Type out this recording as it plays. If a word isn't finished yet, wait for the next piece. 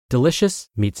Delicious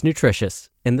meets nutritious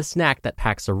in the snack that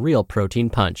packs a real protein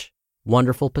punch.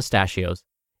 Wonderful Pistachios.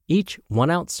 Each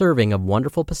 1-ounce serving of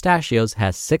Wonderful Pistachios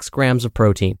has 6 grams of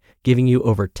protein, giving you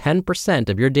over 10%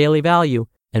 of your daily value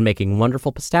and making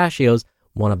Wonderful Pistachios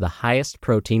one of the highest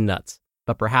protein nuts.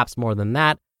 But perhaps more than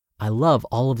that, I love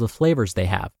all of the flavors they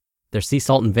have. Their sea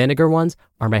salt and vinegar ones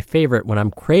are my favorite when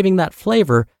I'm craving that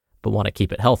flavor but want to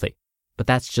keep it healthy. But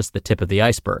that's just the tip of the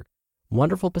iceberg.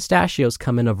 Wonderful Pistachios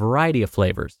come in a variety of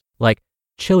flavors, like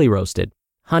chili roasted,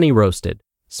 honey roasted,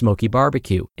 smoky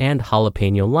barbecue, and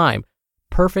jalapeno lime,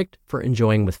 perfect for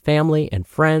enjoying with family and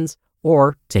friends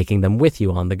or taking them with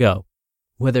you on the go.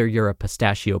 Whether you're a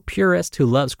pistachio purist who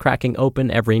loves cracking open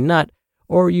every nut,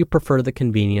 or you prefer the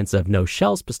convenience of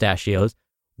no-shells pistachios,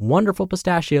 Wonderful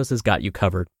Pistachios has got you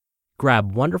covered.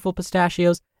 Grab Wonderful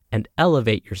Pistachios and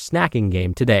elevate your snacking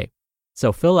game today.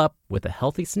 So fill up with a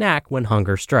healthy snack when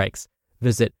hunger strikes.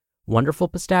 Visit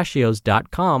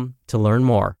wonderfulpistachios.com to learn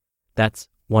more. That's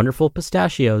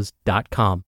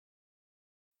wonderfulpistachios.com.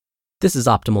 This is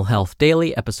Optimal Health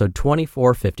Daily, episode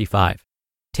 2455,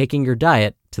 Taking Your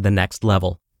Diet to the Next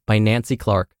Level by Nancy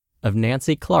Clark of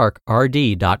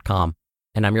nancyclarkrd.com.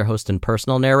 And I'm your host and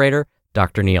personal narrator,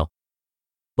 Dr. Neil.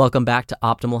 Welcome back to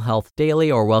Optimal Health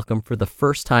Daily, or welcome for the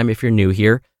first time if you're new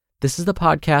here. This is the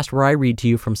podcast where I read to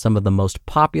you from some of the most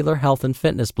popular health and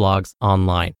fitness blogs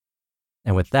online.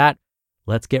 And with that,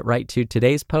 let's get right to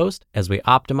today's post as we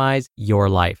optimize your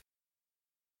life.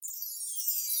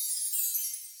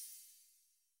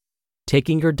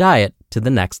 Taking Your Diet to the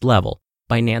Next Level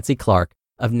by Nancy Clark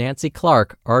of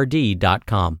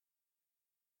nancyclarkrd.com.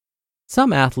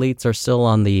 Some athletes are still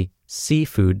on the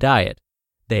seafood diet.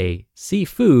 They see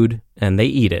food and they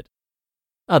eat it.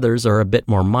 Others are a bit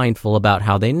more mindful about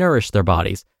how they nourish their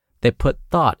bodies. They put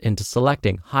thought into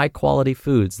selecting high-quality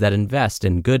foods that invest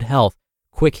in good health,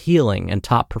 quick healing, and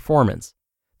top performance.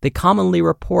 They commonly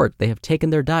report they have taken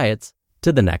their diets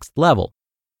to the next level.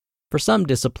 For some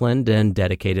disciplined and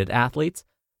dedicated athletes,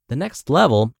 the next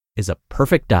level is a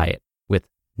perfect diet with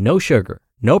no sugar,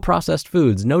 no processed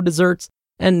foods, no desserts,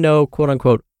 and no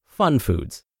quote-unquote fun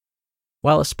foods.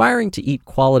 While aspiring to eat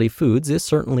quality foods is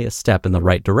certainly a step in the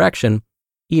right direction,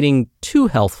 eating too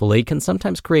healthfully can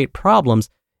sometimes create problems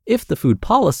if the food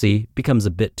policy becomes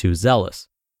a bit too zealous.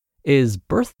 Is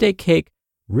birthday cake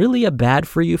really a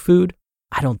bad-for-you food?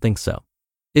 I don't think so.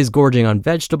 Is gorging on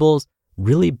vegetables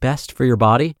really best for your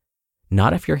body?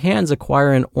 Not if your hands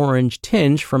acquire an orange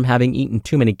tinge from having eaten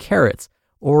too many carrots,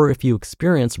 or if you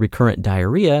experience recurrent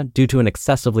diarrhea due to an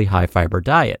excessively high-fiber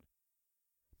diet.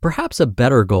 Perhaps a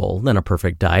better goal than a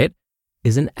perfect diet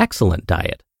is an excellent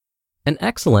diet. An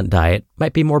excellent diet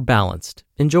might be more balanced,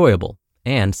 enjoyable,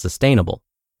 and sustainable.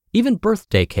 Even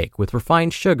birthday cake with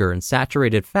refined sugar and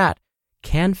saturated fat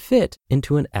can fit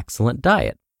into an excellent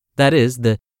diet. That is,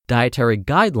 the dietary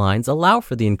guidelines allow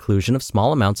for the inclusion of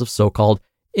small amounts of so-called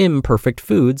imperfect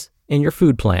foods in your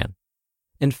food plan.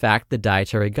 In fact, the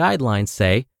dietary guidelines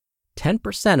say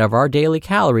 10% of our daily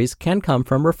calories can come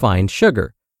from refined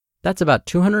sugar. That's about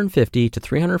 250 to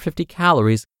 350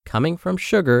 calories coming from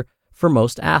sugar for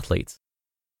most athletes.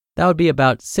 That would be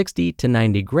about 60 to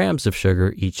 90 grams of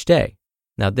sugar each day.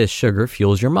 Now, this sugar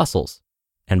fuels your muscles.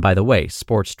 And by the way,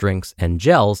 sports drinks and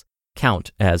gels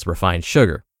count as refined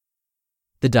sugar.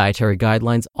 The dietary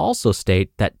guidelines also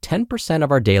state that 10%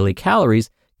 of our daily calories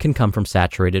can come from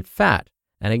saturated fat.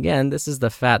 And again, this is the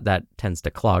fat that tends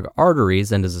to clog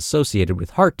arteries and is associated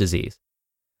with heart disease.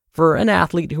 For an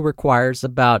athlete who requires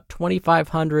about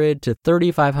 2,500 to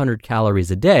 3,500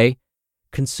 calories a day,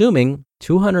 consuming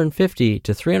 250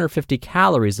 to 350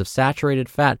 calories of saturated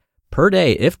fat per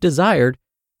day, if desired,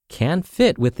 can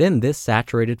fit within this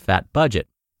saturated fat budget.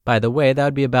 By the way, that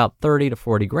would be about 30 to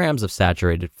 40 grams of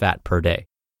saturated fat per day.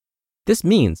 This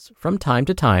means, from time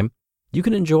to time, you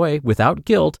can enjoy, without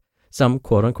guilt, some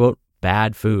quote-unquote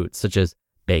bad foods, such as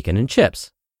bacon and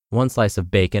chips. One slice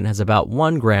of bacon has about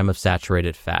 1 gram of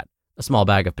saturated fat. A small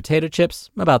bag of potato chips,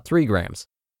 about 3 grams.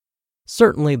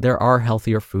 Certainly, there are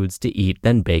healthier foods to eat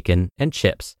than bacon and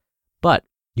chips, but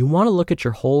you want to look at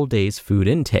your whole day's food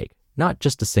intake, not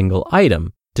just a single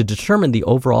item, to determine the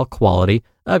overall quality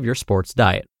of your sports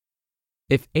diet.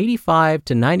 If 85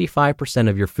 to 95%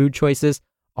 of your food choices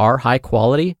are high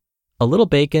quality, a little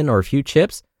bacon or a few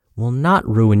chips will not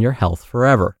ruin your health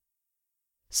forever.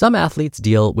 Some athletes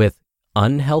deal with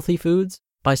unhealthy foods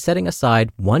by setting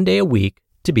aside 1 day a week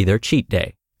to be their cheat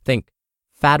day. Think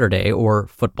Fatterday or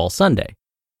Football Sunday.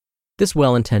 This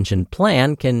well-intentioned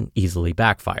plan can easily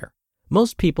backfire.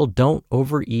 Most people don't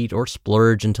overeat or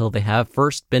splurge until they have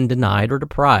first been denied or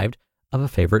deprived of a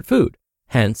favorite food.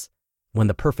 Hence, when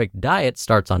the perfect diet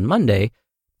starts on Monday,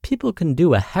 people can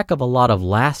do a heck of a lot of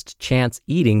last chance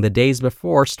eating the days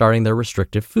before starting their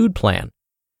restrictive food plan.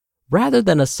 Rather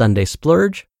than a Sunday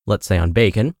splurge, let's say on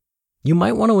bacon, you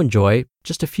might want to enjoy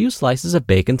just a few slices of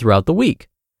bacon throughout the week.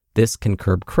 This can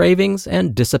curb cravings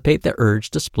and dissipate the urge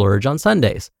to splurge on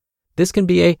Sundays. This can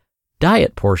be a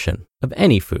diet portion of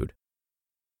any food.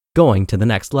 Going to the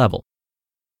next level.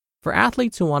 For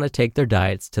athletes who want to take their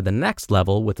diets to the next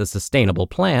level with a sustainable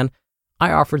plan,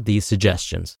 I offered these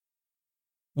suggestions.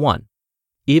 1.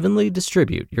 Evenly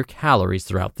distribute your calories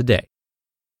throughout the day.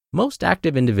 Most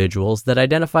active individuals that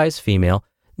identify as female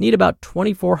need about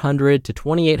 2,400 to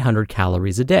 2,800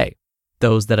 calories a day.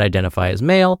 Those that identify as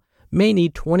male may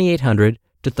need 2,800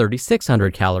 to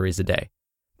 3,600 calories a day.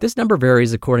 This number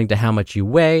varies according to how much you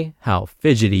weigh, how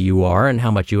fidgety you are, and how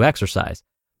much you exercise.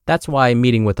 That's why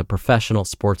meeting with a professional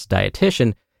sports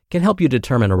dietitian can help you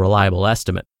determine a reliable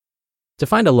estimate. To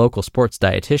find a local sports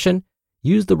dietitian,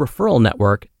 use the referral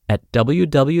network at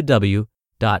www.scandpg.org.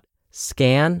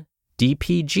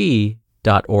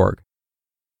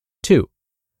 2.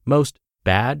 Most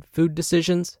bad food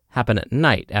decisions happen at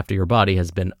night after your body has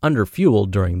been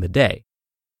underfueled during the day.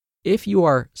 If you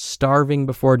are starving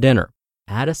before dinner,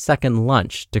 add a second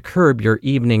lunch to curb your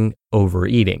evening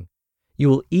overeating. You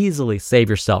will easily save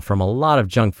yourself from a lot of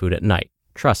junk food at night,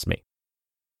 trust me.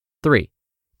 3.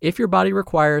 If your body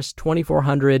requires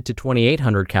 2,400 to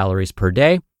 2,800 calories per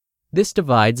day, this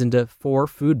divides into 4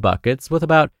 food buckets with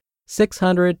about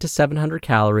 600 to 700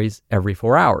 calories every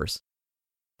 4 hours.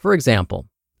 For example,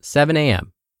 7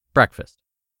 a.m., breakfast,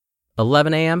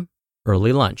 11 a.m.,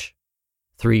 early lunch,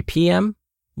 3 p.m.,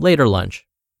 later lunch,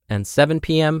 and 7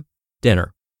 p.m.,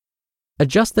 dinner.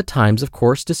 Adjust the times, of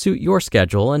course, to suit your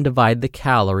schedule and divide the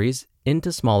calories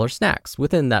into smaller snacks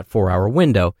within that 4-hour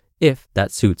window if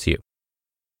that suits you.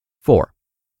 4.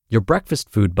 Your breakfast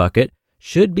food bucket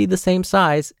should be the same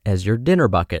size as your dinner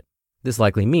bucket. This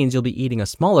likely means you'll be eating a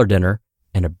smaller dinner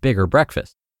and a bigger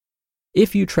breakfast.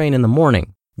 If you train in the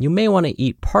morning, you may want to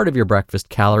eat part of your breakfast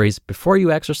calories before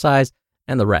you exercise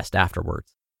and the rest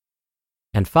afterwards.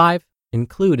 And 5,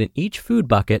 include in each food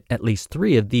bucket at least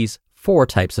 3 of these 4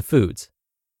 types of foods.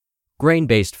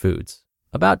 Grain-based foods,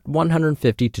 about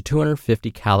 150 to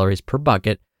 250 calories per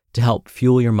bucket to help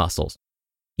fuel your muscles.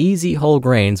 Easy whole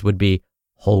grains would be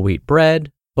whole wheat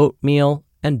bread, oatmeal,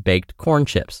 and baked corn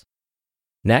chips.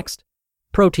 Next,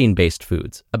 protein-based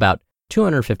foods, about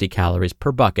 250 calories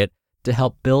per bucket to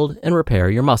help build and repair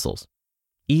your muscles.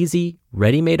 Easy,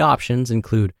 ready-made options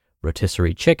include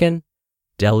rotisserie chicken,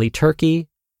 deli turkey,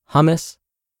 hummus,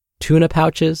 tuna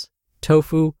pouches,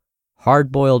 tofu,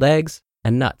 hard-boiled eggs,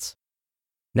 and nuts.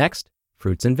 Next,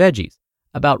 fruits and veggies,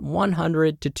 about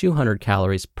 100 to 200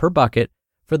 calories per bucket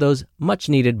for those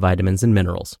much-needed vitamins and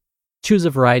minerals. Choose a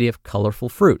variety of colorful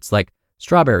fruits like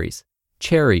strawberries,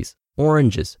 cherries,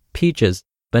 oranges, peaches,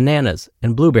 bananas,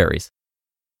 and blueberries.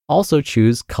 Also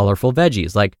choose colorful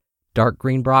veggies like dark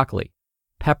green broccoli,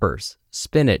 peppers,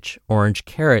 spinach, orange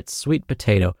carrots, sweet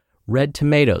potato, red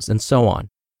tomatoes, and so on.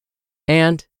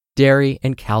 And dairy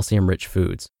and calcium-rich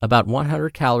foods, about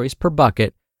 100 calories per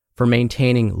bucket for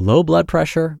maintaining low blood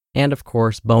pressure and, of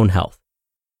course, bone health.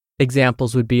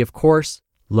 Examples would be, of course,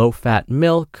 low-fat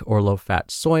milk or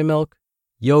low-fat soy milk,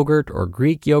 yogurt or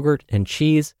Greek yogurt, and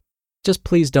cheese. Just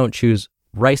please don't choose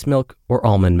rice milk or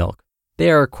almond milk. They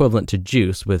are equivalent to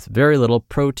juice with very little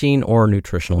protein or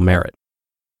nutritional merit.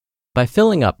 By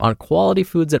filling up on quality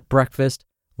foods at breakfast,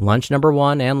 lunch number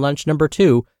 1 and lunch number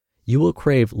 2, you will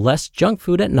crave less junk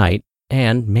food at night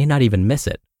and may not even miss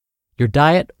it. Your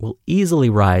diet will easily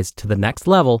rise to the next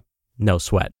level, no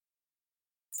sweat.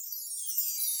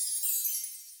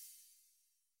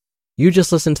 You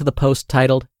just listened to the post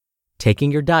titled,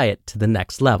 Taking Your Diet to the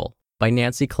Next Level by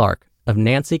Nancy Clark of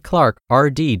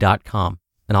nancyclarkrd.com,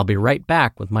 and I'll be right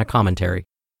back with my commentary.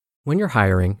 When you're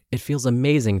hiring, it feels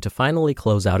amazing to finally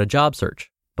close out a job search.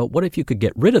 But what if you could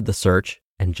get rid of the search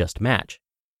and just match?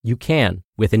 You can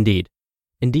with Indeed.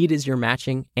 Indeed is your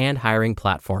matching and hiring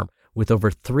platform with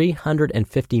over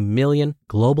 350 million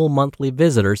global monthly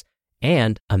visitors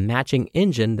and a matching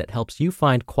engine that helps you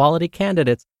find quality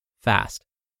candidates fast.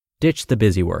 Ditch the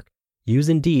busy work. Use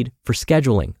Indeed for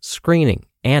scheduling, screening,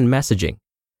 and messaging.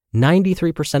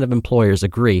 93% of employers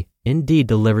agree Indeed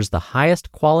delivers the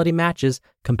highest quality matches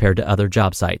compared to other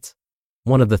job sites.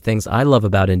 One of the things I love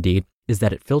about Indeed is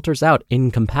that it filters out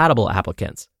incompatible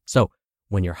applicants. So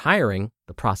when you're hiring,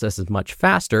 the process is much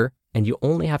faster and you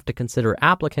only have to consider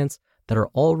applicants that are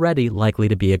already likely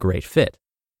to be a great fit.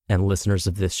 And listeners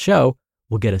of this show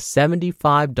will get a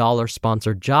 $75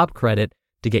 sponsored job credit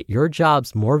to get your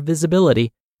jobs more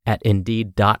visibility at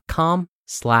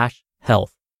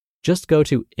Indeed.com/health. Just go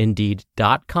to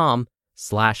Indeed.com/health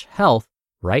Indeed.com/health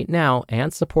right now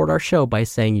and support our show by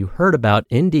saying you heard about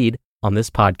Indeed on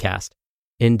this podcast.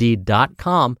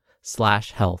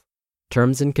 Indeed.com/health.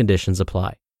 Terms and conditions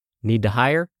apply. Need to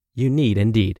hire? You need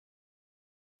Indeed.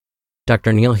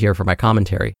 Dr. Neal here for my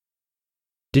commentary.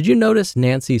 Did you notice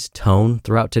Nancy's tone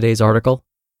throughout today's article?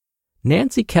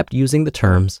 Nancy kept using the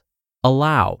terms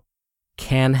allow,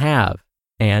 can have,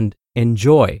 and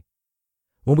enjoy.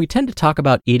 When we tend to talk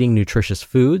about eating nutritious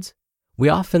foods, we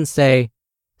often say,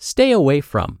 stay away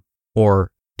from,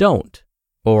 or don't,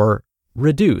 or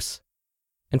reduce.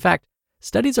 In fact,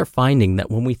 studies are finding that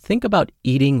when we think about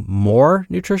eating more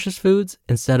nutritious foods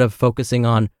instead of focusing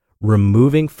on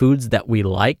removing foods that we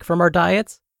like from our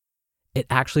diets, it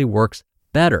actually works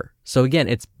better. So again,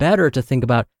 it's better to think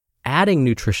about adding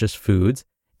nutritious foods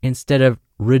instead of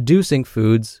reducing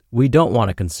foods we don't want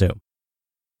to consume.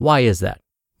 Why is that?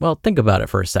 Well, think about it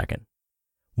for a second.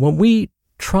 When we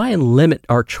try and limit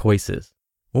our choices,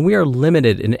 when we are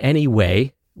limited in any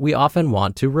way, we often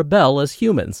want to rebel as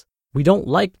humans. We don't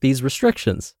like these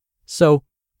restrictions. So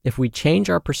if we change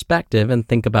our perspective and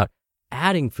think about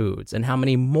adding foods and how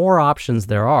many more options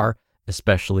there are,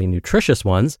 especially nutritious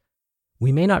ones,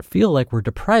 we may not feel like we're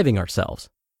depriving ourselves.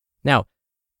 Now,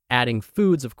 adding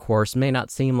foods, of course, may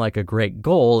not seem like a great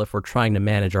goal if we're trying to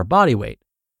manage our body weight.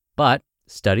 But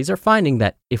studies are finding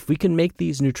that if we can make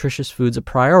these nutritious foods a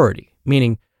priority,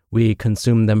 meaning we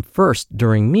consume them first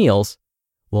during meals,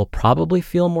 we'll probably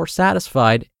feel more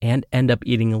satisfied and end up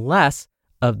eating less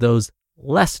of those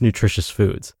less nutritious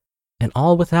foods, and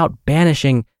all without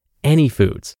banishing any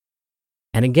foods.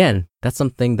 And again, that's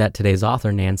something that today's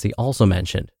author, Nancy, also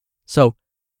mentioned. So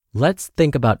let's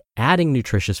think about adding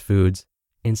nutritious foods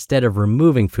instead of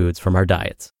removing foods from our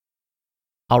diets.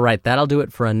 All right, that'll do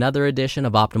it for another edition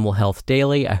of Optimal Health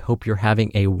Daily. I hope you're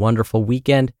having a wonderful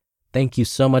weekend. Thank you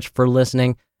so much for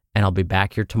listening, and I'll be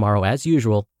back here tomorrow as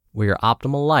usual, where your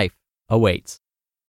optimal life awaits.